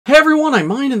Hey everyone, I'm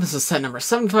Mine, and this is set number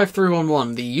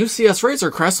 75311, the UCS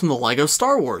Razor Crest from the LEGO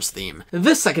Star Wars theme.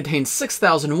 This set contains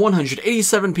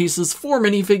 6,187 pieces, 4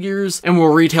 minifigures, and will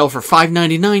retail for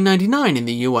 $599.99 in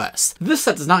the US. This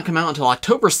set does not come out until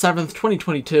October 7th,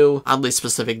 2022, oddly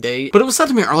specific date, but it was sent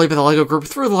to me early by the LEGO group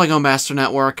through the LEGO Master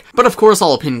Network, but of course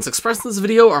all opinions expressed in this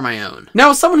video are my own. Now,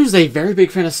 as someone who's a very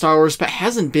big fan of Star Wars, but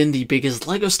hasn't been the biggest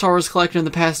LEGO Star Wars collector in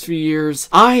the past few years,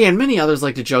 I and many others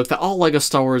like to joke that all LEGO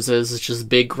Star Wars is just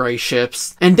big gray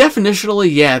ships. And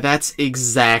definitionally, yeah, that's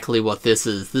exactly what this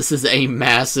is. This is a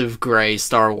massive gray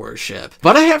Star Wars ship.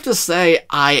 But I have to say,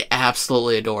 I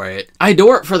absolutely adore it. I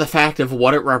adore it for the fact of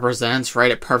what it represents, right?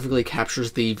 It perfectly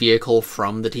captures the vehicle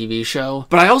from the TV show.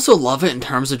 But I also love it in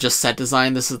terms of just set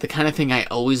design. This is the kind of thing I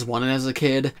always wanted as a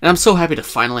kid. And I'm so happy to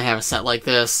finally have a set like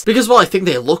this. Because while I think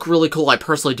they look really cool, I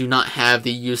personally do not have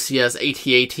the UCS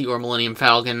AT-AT or Millennium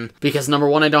Falcon. Because number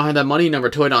one, I don't have that money. Number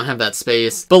two, I don't have that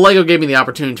space. But LEGO gave me the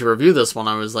opportunity to review this one.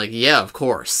 I was like, yeah, of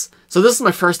course. So this is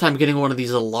my first time getting one of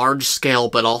these large scale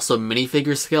but also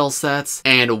minifigure scale sets,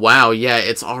 and wow, yeah,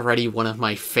 it's already one of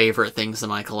my favorite things in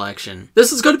my collection.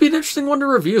 This is going to be an interesting one to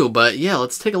review, but yeah,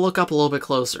 let's take a look up a little bit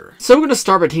closer. So I'm going to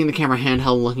start by taking the camera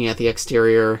handheld and looking at the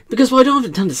exterior, because while I don't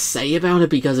have a ton to say about it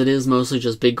because it is mostly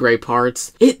just big gray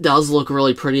parts, it does look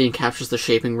really pretty and captures the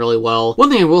shaping really well. One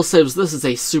thing I will say was this is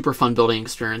a super fun building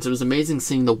experience. It was amazing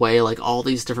seeing the way like all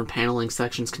these different paneling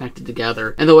sections connected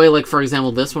together, and the way like for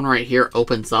example this one right here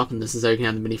opens up and this is how you can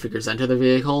have the minifigures enter the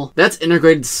vehicle. That's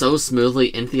integrated so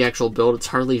smoothly into the actual build, it's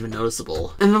hardly even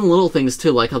noticeable. And then little things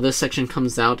too, like how this section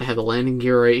comes out to have the landing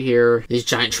gear right here, these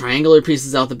giant triangular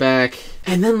pieces out the back,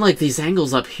 and then like these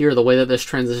angles up here, the way that this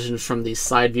transitions from the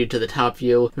side view to the top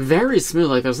view, very smooth.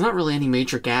 Like there's not really any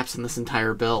major gaps in this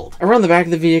entire build. Around the back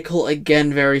of the vehicle,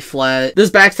 again, very flat.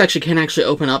 This back section can actually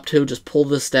open up too, just pull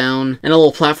this down, and a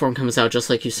little platform comes out just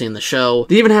like you see in the show.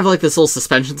 They even have like this little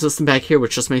suspension system back here,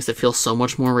 which just makes it feel so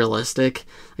much more realistic.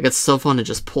 Like it's so fun to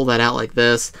just pull that out like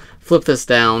this, flip this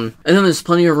down, and then there's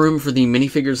plenty of room for the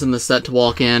minifigures in the set to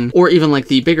walk in, or even like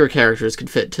the bigger characters could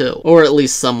fit too. Or at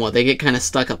least somewhat. They get kind of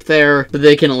stuck up there, but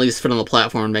they can at least fit on the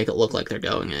platform and make it look like they're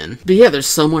going in. But yeah, there's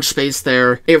so much space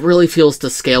there. It really feels to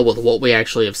scale with what we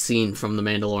actually have seen from the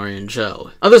Mandalorian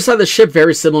show. Other side of the ship,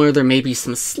 very similar. There may be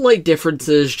some slight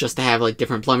differences just to have like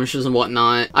different blemishes and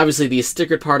whatnot. Obviously the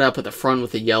stickered part up at the front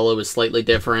with the yellow is slightly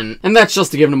different, and that's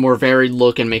just to give it a more varied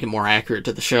look and make it more accurate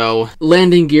to the show.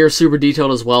 Landing gear, super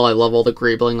detailed as well. I love all the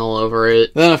greebling all over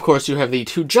it. Then of course you have the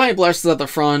two giant blasters at the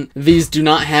front. These do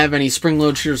not have any spring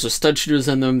load shooters or stud shooters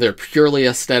in them. They're purely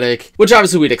aesthetic, which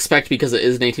obviously we'd expect because it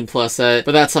is an 18+ set,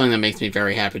 but that's something that makes me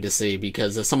very happy to see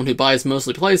because as someone who buys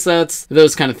mostly play sets,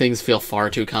 those kind of things feel far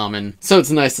too common. So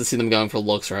it's nice to see them going for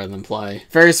looks rather than play.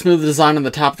 Very smooth design on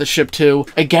the top of the ship too.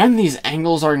 Again, these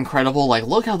angles are incredible. Like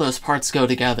look how those parts go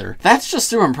together. That's just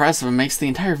super impressive and makes the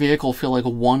entire vehicle feel like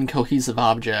one cohesive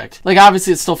object. Like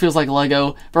obviously it still feels like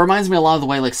Lego, but reminds me a lot of the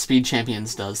way like Speed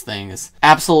Champions does things.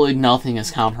 Absolutely nothing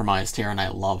is compromised here and I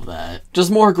love that.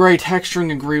 Just more gray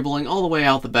texturing and greebling all the way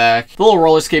out the back. The little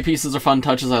roller skate pieces are fun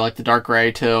touches. I like the dark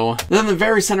gray too. Then in the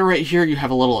very center right here you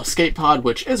have a little escape pod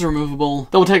which is removable.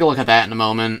 Though we'll take a look at that in a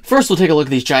moment. First we'll take a look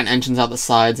at these giant engines out the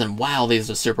sides and wow,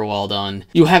 these are super well done.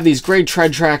 You have these great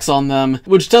tread tracks on them,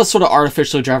 which does sort of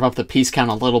artificially drive up the piece count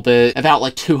a little bit. About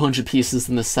like 200 pieces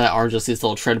in this set are just these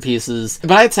little tread pieces.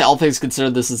 But I'd say all things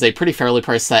considered this is a pretty fairly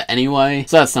priced set anyway,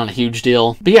 so that's not a huge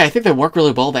deal. But yeah, I think they work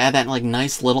really well to add that like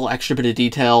nice little extra bit of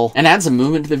detail and add some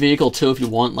movement to the vehicle too if you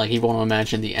want, like you want to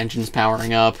imagine the engines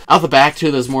powering up. Out the back too,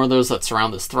 there's more of those that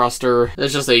surround this thruster.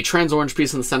 There's just a trans orange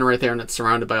piece in the center right there and it's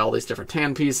surrounded by all these different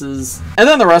tan pieces. And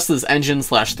then the rest of this engine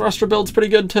slash thruster build's pretty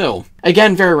good too.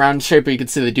 Again, very round shape, but you can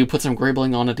see they do put some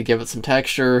greebling on it to give it some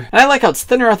texture. And I like how it's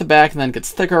thinner at the back and then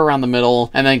gets thicker around the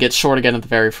middle and then gets short again at the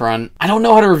very front. I don't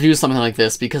know how to review something like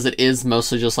this because it is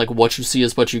mostly just like what you see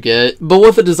is what you get. But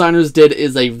what the designers did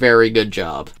is a very good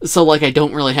job. So like I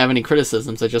don't really have any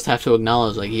criticisms. I just have to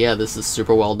acknowledge like yeah, this is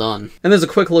super well done. And there's a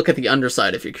quick look at the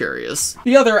underside if you're curious.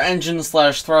 The other engine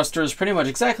slash thruster is pretty much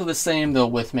exactly the same though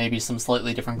with maybe some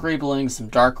slightly different greebling, some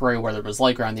dark gray where there was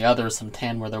light gray on the other, some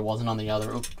tan where there wasn't on the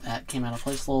other. Oop, that came out of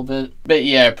place a little bit. But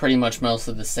yeah, pretty much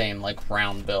mostly the same like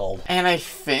round build. And I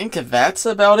think that's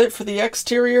about it for the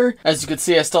exterior. As you can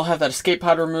see, I still have that escape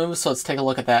pod removed, so let's take a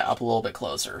look at that up a little bit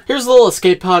closer. Here's a little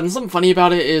escape pod, and something funny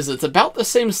about it is it's about the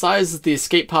same size as the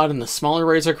escape pod in the smaller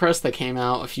Razor Crest that came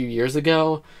out a few years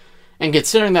ago. And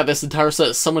considering that this entire set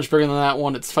is so much bigger than that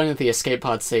one, it's funny that the escape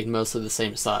pod stayed mostly the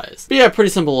same size. But yeah, pretty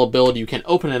simple little build. You can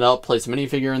open it up, place a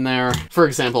minifigure in there. For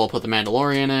example, I'll put the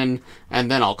Mandalorian in. and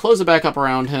then I'll close it back up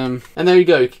around him. And there you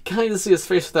go. You can kind of see his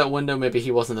face with that window. Maybe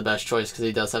he wasn't the best choice because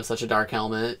he does have such a dark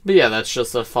helmet. But yeah, that's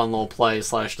just a fun little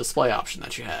play/display option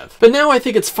that you have. But now I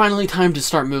think it's finally time to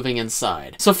start moving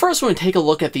inside. So first we're going to take a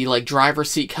look at the driver's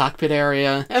seat cockpit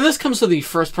area. And this comes to the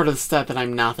first part of the set that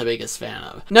I'm not the biggest fan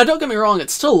of. Now don't get me wrong, it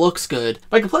still looks good.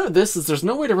 My complaint with this is there's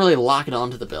no way to really lock it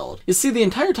onto the build. You see, the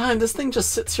entire time this thing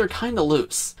just sits here kind of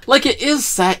loose. Like, it is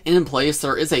set in place,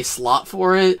 there is a slot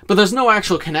for it, but there's no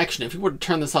actual connection. If you were to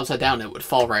turn this upside down, it would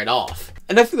fall right off.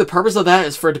 And I think the purpose of that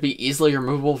is for it to be easily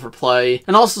removable for play,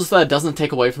 and also so that it doesn't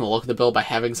take away from the look of the build by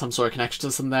having some sort of connection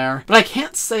system there. But I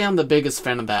can't say I'm the biggest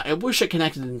fan of that. I wish it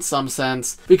connected in some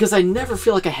sense, because I never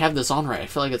feel like I have this on right. I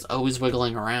feel like it's always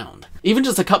wiggling around. Even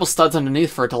just a couple studs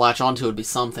underneath for it to latch onto would be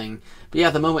something. But yeah,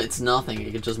 at the moment it's nothing.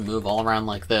 It can just move all around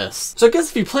like this. So I guess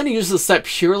if you plan to use this set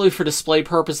purely for display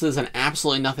purposes and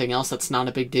absolutely nothing else, that's not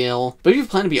a big deal. But if you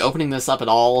plan to be opening this up at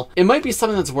all, it might be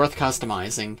something that's worth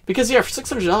customizing. Because yeah, for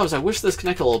 $600, I wish this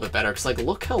connected a little bit better, because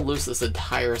look how loose this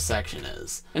entire section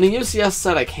is. And a UCS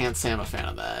set, I can't say I'm a fan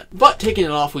of that. But taking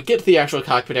it off, we get to the actual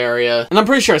cockpit area. And I'm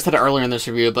pretty sure I said it earlier in this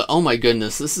review, but oh my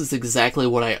goodness, this is exactly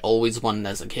what I always wanted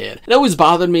as a kid. It always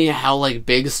bothered me how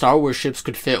big Star Wars ships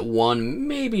could fit one,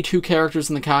 maybe two characters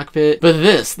in the cockpit, but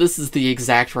this is the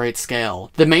exact right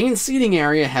scale. The main seating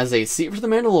area has a seat for the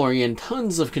Mandalorian,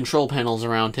 tons of control panels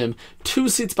around him, 2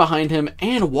 seats behind him,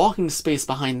 and walking space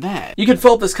behind that. You could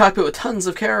fill up this cockpit with tons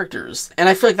of characters, and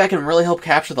I feel like that can really help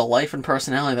capture the life and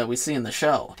personality that we see in the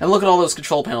show. And look at all those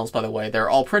control panels, by the way. They're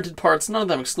all printed parts, none of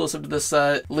them exclusive to this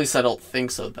set. At least I don't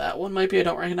think so. That one might be, I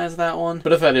don't recognize that one.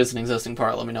 But if that is an existing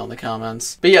part, let me know in the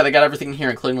comments. But yeah, they got everything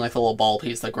here, including the little ball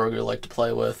piece that Grogo liked to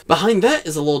play with. Behind that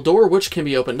is a little door which can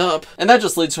be opened up, and that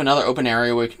just leads to another open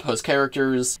area where you can post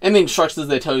characters. And the instructions,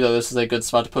 they tell you that this is a good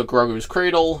spot to put Grogu's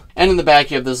cradle. And in the back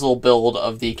you have this little build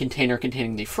of the container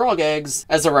containing the frog eggs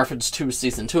as a reference to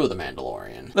Season 2 of The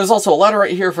Mandalorian. There's also a ladder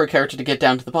right here for a character to get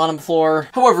down to the bottom floor.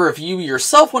 However, if you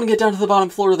yourself want to get down to the bottom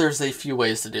floor, there's a few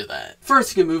ways to do that.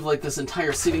 First, you can move this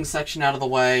entire seating section out of the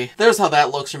way. There's how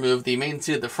that looks removed. The main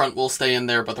seat at the front will stay in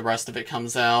there, but the rest of it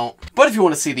comes out. But if you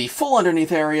want to see the full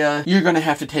underneath area, you're going to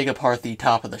have to take apart the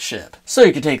top of the ship. So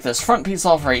you can take this front piece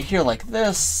off right here like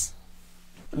this,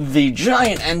 the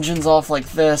giant engines off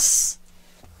like this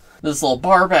little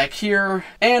bar back here,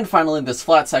 and finally this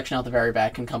flat section out the very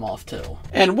back can come off too.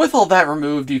 And with all that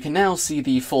removed, you can now see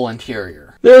the full interior.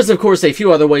 There's, of course, a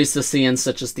few other ways to see in,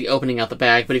 such as the opening out the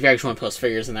back, but if you actually want to post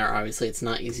figures in there, obviously it's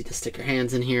not easy to stick your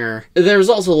hands in here. There's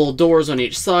also little doors on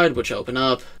each side, which open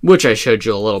up, which I showed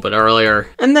you a little bit earlier,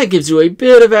 and that gives you a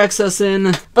bit of access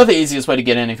in. But the easiest way to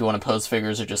get in if you want to post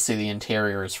figures or just see the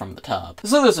interiors from the top.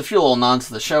 So there's a few little nods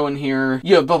to the show in here.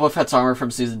 You have Boba Fett's armor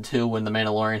from Season 2 when the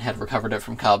Mandalorian had recovered it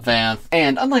from Cobb Vanth,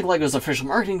 and unlike LEGO's official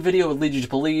marketing video would lead you to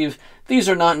believe, these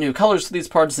are not new colors to these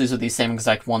parts. These are the same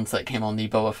exact ones that came on the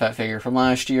Boba Fett figure from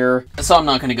last year. So I'm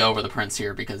not going to go over the prints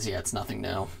here because, yeah, it's nothing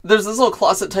new. There's this little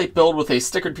closet type build with a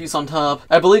stickered piece on top.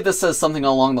 I believe this says something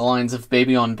along the lines of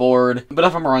baby on board, but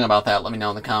if I'm wrong about that, let me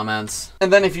know in the comments.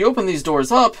 And then if you open these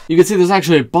doors up, you can see there's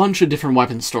actually a bunch of different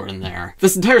weapons stored in there.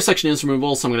 This entire section is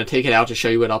removable, so I'm going to take it out to show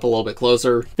you it up a little bit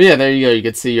closer. But yeah, there you go. You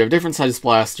can see you have different sized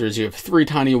blasters. You have 3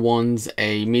 tiny ones,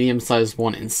 a medium-sized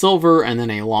one in silver, and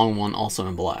then a long one also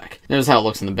in black. There's how it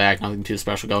looks in the back. Nothing too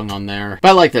special going on there. But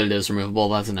I like that it is removable.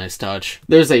 That's a nice touch.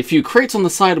 There's a few crates on the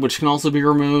side which can also be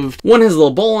removed. One has a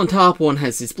little bowl on top, one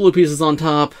has these blue pieces on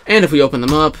top, and if we open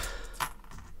them up,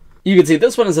 you can see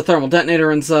this one has a thermal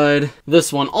detonator inside,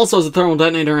 this one also has a thermal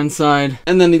detonator inside,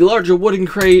 and then the larger wooden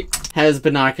crate has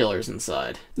binoculars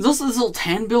inside. There's also this little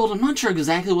tan build. I'm not sure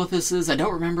exactly what this is. I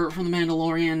don't remember it from The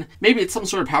Mandalorian. Maybe it's some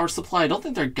sort of power supply. I don't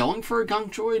think they're going for a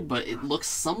gunk droid, but it looks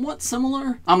somewhat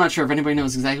similar. I'm not sure if anybody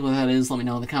knows exactly what that is. Let me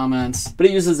know in the comments. But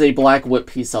it uses a black whip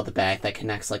piece out the back that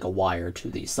connects like a wire to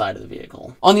the side of the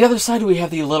vehicle. On the other side, we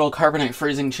have the little carbonite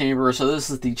freezing chamber. So this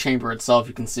is the chamber itself.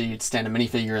 You can see you'd stand a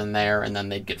minifigure in there, and then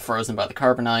they'd get frozen by the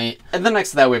carbonite. And then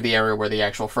next to that, we have the area where the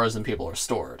actual frozen people are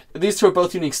stored. These two are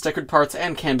both unique stickered parts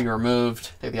and can be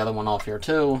removed. Take the other one off here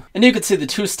too. And you can see the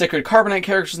 2 stickered carbonite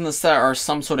characters in the set are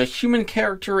some sort of human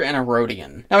character and a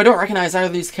Rodian. Now I don't recognize either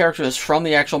of these characters from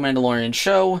the actual Mandalorian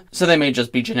show, so they may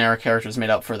just be generic characters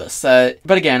made up for this set.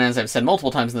 But again, as I've said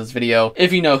multiple times in this video,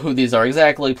 if you know who these are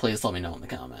exactly, please let me know in the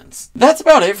comments. That's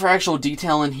about it for actual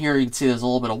detail in here. You can see there's a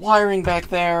little bit of wiring back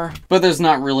there, but there's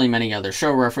not really many other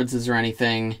show references or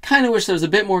anything. Kinda wish there was a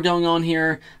bit more going on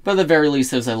here, but at the very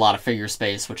least there's a lot of figure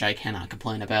space, which I cannot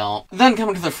complain about. Then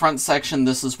coming to the front front section,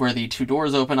 this is where the two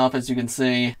doors open up, as you can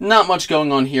see. Not much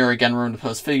going on here. Again, room to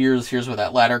post figures. Here's where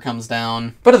that ladder comes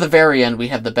down. But at the very end, we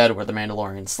have the bed where the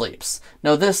Mandalorian sleeps.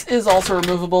 Now, this is also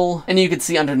removable, and you can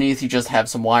see underneath you just have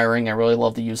some wiring. I really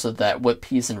love the use of that whip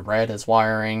piece in red as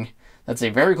wiring. That's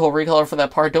a very cool recolor for that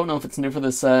part. Don't know if it's new for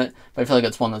this set, but I feel like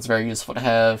it's one that's very useful to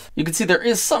have. You can see there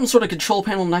is some sort of control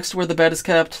panel next to where the bed is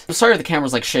kept. I'm sorry if the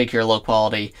camera's like shaky or low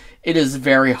quality. It is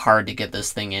very hard to get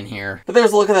this thing in here. But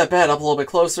there's a look at that bed up a little bit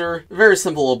closer. Very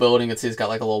simple little building. You can see it's got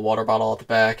like a little water bottle at the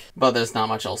back, but there's not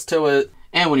much else to it.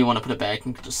 And when you want to put it back,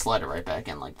 you can just slide it right back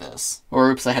in like this. Or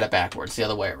oops, I had it backwards, the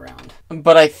other way around.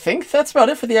 But I think that's about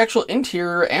it for the actual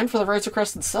interior and for the Razor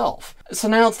Crest itself. So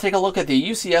now let's take a look at the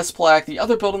UCS plaque, the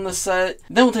other build in this set,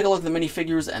 then we'll take a look at the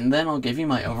minifigures, and then I'll give you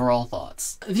my overall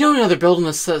thoughts. The only other build in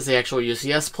this set is the actual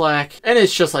UCS plaque, and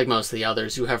it's just like most of the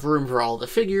others. You have room for all the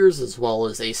figures, as well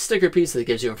as a sticker piece that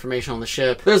gives you information on the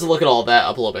ship. There's a look at all that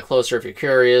up a little bit closer if you're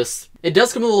curious. It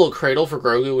does come with a little cradle for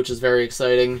Grogo, which is very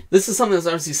exciting. This is something that's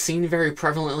obviously seen very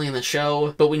prevalently in the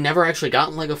show, but we never actually got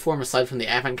in LEGO form aside from the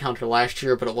Advent Calendar last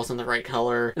year, but it wasn't the right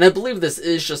color. And I believe this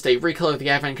is just a recolor of the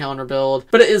Advent Calendar build,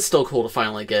 but it is still cool to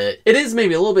finally get. It is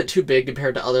maybe a little bit too big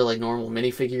compared to other like normal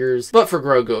minifigures, but for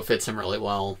Grogo it fits him really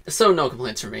well. So no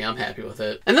complaints from me, I'm happy with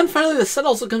it. And then finally the set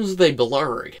also comes with a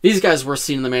Blurg. These guys were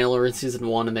seen in The Mandalorian Season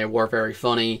 1 and they were very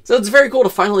funny. So it's very cool to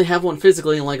finally have one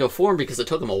physically in LEGO form because it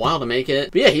took him a while to make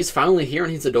it. But yeah, he's finally here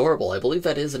and he's adorable. I believe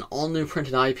that is an all-new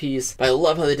printed eyepiece, but I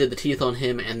love how they did the teeth on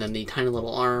him and then the tiny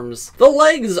little arms. The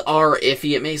legs are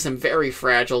iffy. It makes them very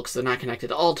fragile because they're not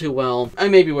connected all too well. I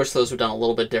maybe wish those were done a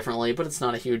little bit differently, but it's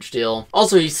not a huge deal.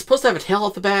 Also, he's supposed to have a tail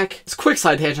at the back. It's a quick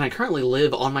side tangent. I currently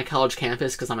live on my college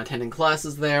campus because I'm attending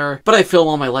classes there, but I film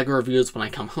all my LEGO reviews when I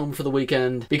come home for the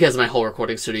weekend because my whole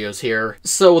recording studio's here.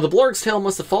 So the Blurg's tail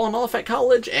must have fallen off at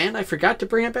college, and I forgot to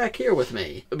bring it back here with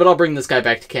me. But I'll bring this guy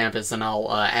back to campus and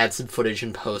I'll add some footage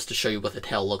in post to show you what the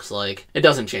tail looks like. It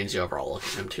doesn't change the overall look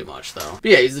of him too much though.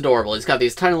 But yeah, he's adorable. He's got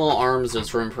these tiny little arms.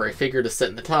 There's room for a figure to sit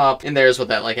in the top, and there's what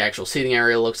that like actual seating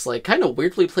area looks like. Kind of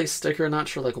weirdly placed sticker. Not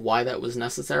sure like why that was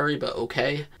necessary, but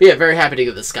okay. But yeah, very happy to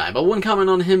get this guy. But one comment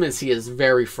on him is he is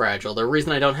very fragile. The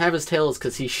reason I don't have his tail is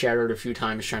because he shattered a few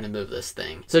times trying to move this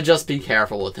thing. So just be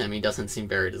careful with him. He doesn't seem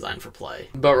very designed for play.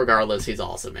 But regardless, he's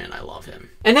awesome, man. I love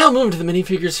him. And now moving to the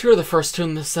minifigures, here are the first two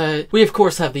in the set. We of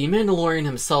course have the Mandalorian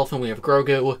himself and we have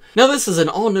Grogo. Now this is an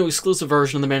all-new exclusive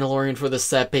version of the Mandalorian for this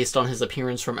set based on his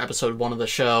appearance from episode 1 of the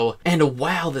show. And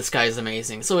wow, this guy is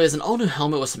amazing. So he has an all-new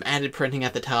helmet with some added printing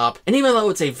at the top. And even though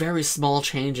it's a very small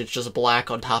change, it's just black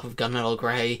on top of gunmetal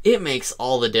gray, it makes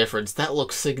all the difference. That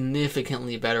looks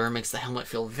significantly better. It makes the helmet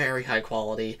feel very high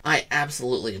quality. I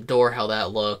absolutely adore how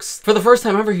that looks. For the first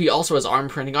time ever, he also has arm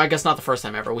printing. I guess not the first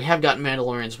time ever. We have gotten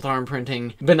Mandalorians with arm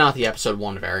printing, but not the episode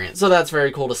 1 variant. So that's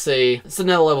very cool to see. So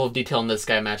now the level of detail in this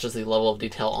guy matches the level of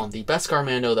detail on the Beskar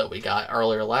Mando that we got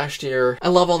earlier last year. I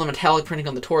love all the metallic printing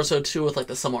on the torso too, with like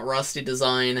the somewhat rusty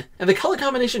design. And the color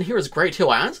combination here is great too.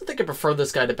 I honestly think I prefer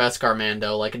this guy to Beskar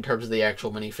Mando, like in terms of the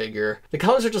actual minifigure. The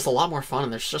colors are just a lot more fun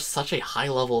and there's just such a high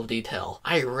level of detail.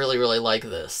 I really, really like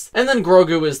this. And then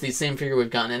Grogu is the same figure we've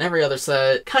gotten in every other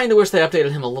set. Kinda wish they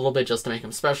updated him a little bit just to make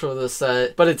him special with this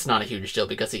set, but it's not a huge deal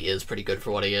because he is pretty good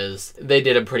for what he is. They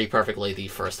did him pretty perfectly the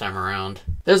first time around.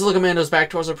 There's a look at Mando's back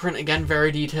torso print, again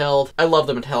very detailed. I love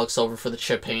the metallic silver for the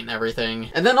chip paint and everything.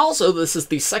 And then also, this is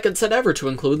the second set ever to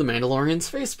include the Mandalorian's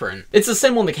face print. It's the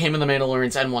same one that came in the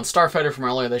Mandalorian's N1 Starfighter from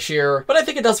earlier this year, but I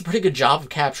think it does a pretty good job of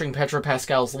capturing Pedro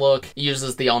Pascal's look. It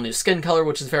uses the all-new skin color,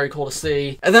 which is very cool to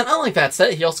see. And then unlike that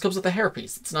set, he also comes with a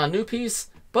hairpiece. It's not a new piece,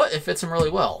 but it fits him really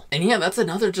well. And yeah, that's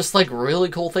another just like really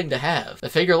cool thing to have. The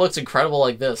figure looks incredible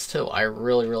like this too. I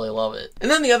really, really love it. And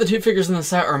then the other two figures in the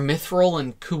set are Mythrol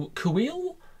and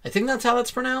Kuiil? I think that's how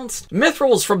that's pronounced.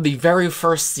 Mythrol is from the very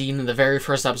first scene in the very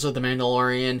first episode of The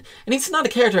Mandalorian, and he's not a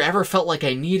character I ever felt like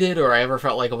I needed or I ever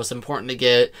felt like it was important to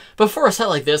get, but for a set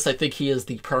like this, I think he is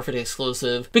the perfect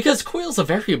exclusive, because Kuiil's a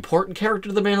very important character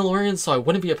to The Mandalorian, so I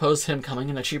wouldn't be opposed to him coming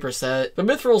in a cheaper set, but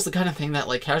Mythrol's the kind of thing that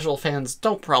like casual fans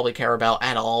don't probably care about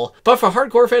at all, but for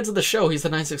hardcore fans of the show, he's a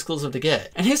nice exclusive to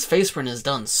get. And his face print is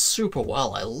done super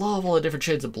well. I love all the different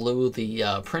shades of blue.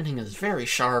 The printing is very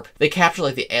sharp. They capture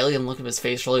like the alien look of his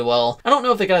face really well. I don't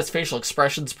know if they got his facial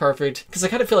expressions perfect, because I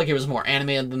kind of feel like he was more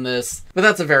animated than this, but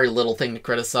that's a very little thing to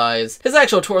criticize. His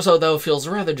actual torso, though, feels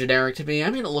rather generic to me. I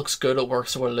mean, it looks good, it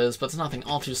works for what it is, but it's nothing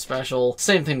all too special.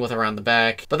 Same thing with around the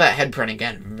back, but that head print,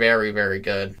 again, very, very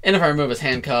good. And if I remove his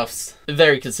handcuffs,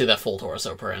 there you can see that full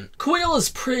torso print. Kuiil is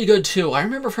pretty good, too. I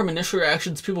remember from initial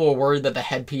reactions, people were worried that the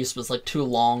headpiece was, like, too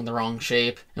long, the wrong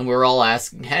shape, and we were all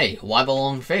asking, hey, why the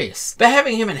long face? But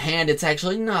having him in hand, it's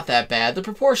actually not that bad. The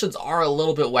proportions are a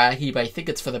little bit bit wacky, but I think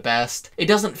it's for the best. It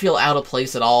doesn't feel out of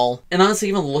place at all. And honestly,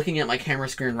 even looking at my camera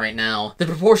screen right now, the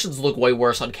proportions look way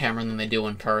worse on camera than they do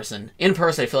in person. In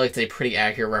person, I feel like it's a pretty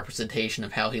accurate representation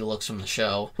of how he looks from the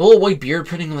show. The little white beard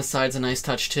printing on the side's a nice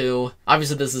touch too.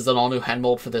 Obviously, this is an all-new head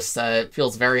mold for this set.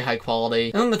 Feels very high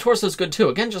quality. And then the torso's good too.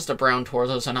 Again, just a brown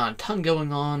torso, so not a ton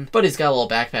going on. But he's got a little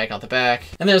backpack out the back.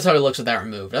 And there's how he looks with that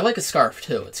removed. I like his scarf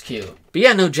too. It's cute. But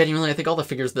yeah, no, genuinely, I think all the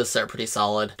figures this set are pretty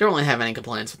solid. Don't really have any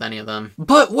complaints with any of them.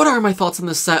 But what are my thoughts on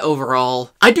this set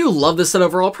overall? I do love this set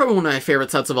overall, probably one of my favorite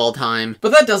sets of all time,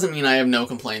 but that doesn't mean I have no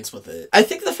complaints with it. I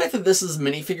think the fact that this is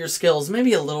minifigure scale is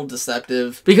maybe a little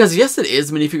deceptive, because yes, it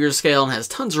is minifigure scale and has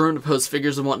tons of room to post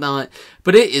figures and whatnot,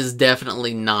 but it is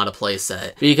definitely not a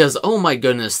playset, because oh my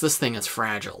goodness, this thing is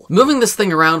fragile. Moving this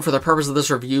thing around for the purpose of this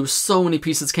review, so many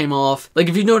pieces came off. Like,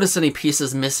 if you notice any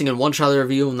pieces missing in one shot of the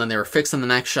review and then they were fixed in the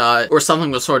next shot, or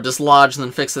something was sort of dislodged and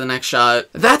then fixed in the next shot,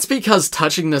 that's because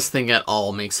touching this thing at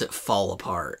all makes it fall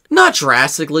apart. Not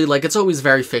drastically, like it's always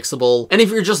very fixable, and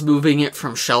if you're just moving it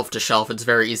from shelf to shelf, it's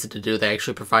very easy to do. They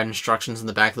actually provide instructions in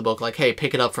the back of the book like, hey,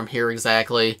 pick it up from here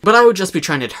exactly, but I would just be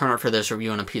trying to turn it for this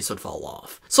review and a piece would fall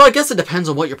off. So I guess it depends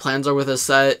on what your plans are with this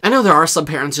set. I know there are some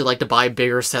parents who like to buy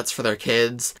bigger sets for their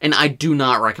kids, and I do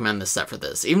not recommend this set for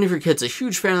this. Even if your kid's a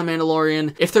huge fan of The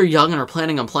Mandalorian, if they're young and are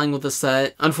planning on playing with this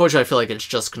set, unfortunately I feel like it's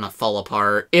just gonna fall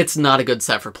apart. It's not a good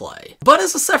set for play. But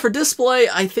as a set for display,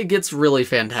 I think it's really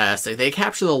fantastic. They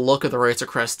capture the look of the Razor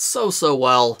Crest so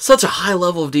well. Such a high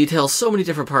level of detail, so many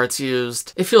different parts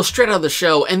used. It feels straight out of the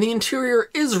show, and the interior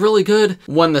is really good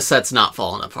when the set's not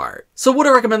falling apart. So would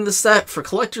I recommend this set? For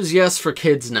collectors, yes. For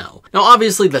kids, no. Now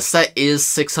obviously the set is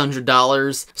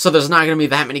 $600, so there's not going to be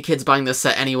that many kids buying this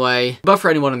set anyway. But for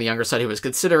anyone on the younger side who is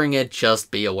considering it,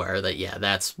 just be aware that yeah,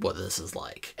 that's what this is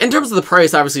like. In terms of the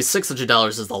price, obviously $600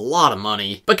 is a lot of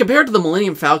money, but compared to the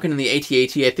Millennium Falcon and the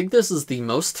AT-AT, I think this is the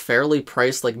most fairly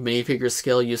priced like minifigure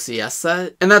scale UCS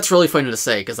set. And that's really funny to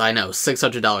say, because I know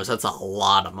 $600, that's a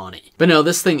lot of money. But no,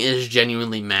 this thing is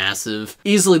genuinely massive.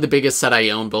 Easily the biggest set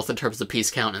I own, both in terms of piece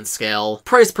count and scale.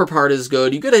 Price per part is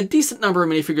good. You get a decent number of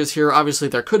minifigures here. Obviously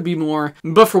there could be more,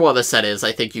 but for what the set is,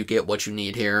 I think you get what you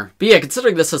need here. But yeah,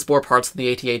 considering this has more parts than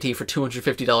the AT-AT for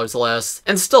 $250 less,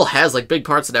 and still has like big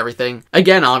parts and everything.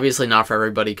 Again, obviously not for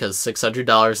everybody, because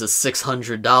 $600 is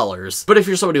 $600. But if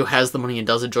you're somebody who has the money and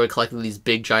does enjoy collecting these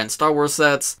big giant Star Wars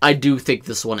sets, I do think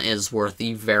this one is worth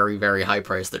the very high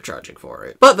price they're charging for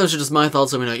it. But those are just my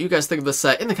thoughts. Let me know what you guys think of this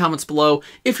set in the comments below.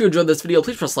 If you enjoyed this video,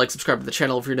 please press like, subscribe to the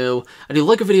channel if you're new. I do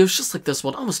like videos just like this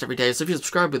one almost every day, so if you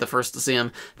subscribe, be the first to see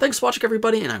them. Thanks for watching,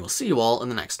 everybody, and I will see you all in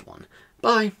the next one.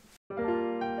 Bye!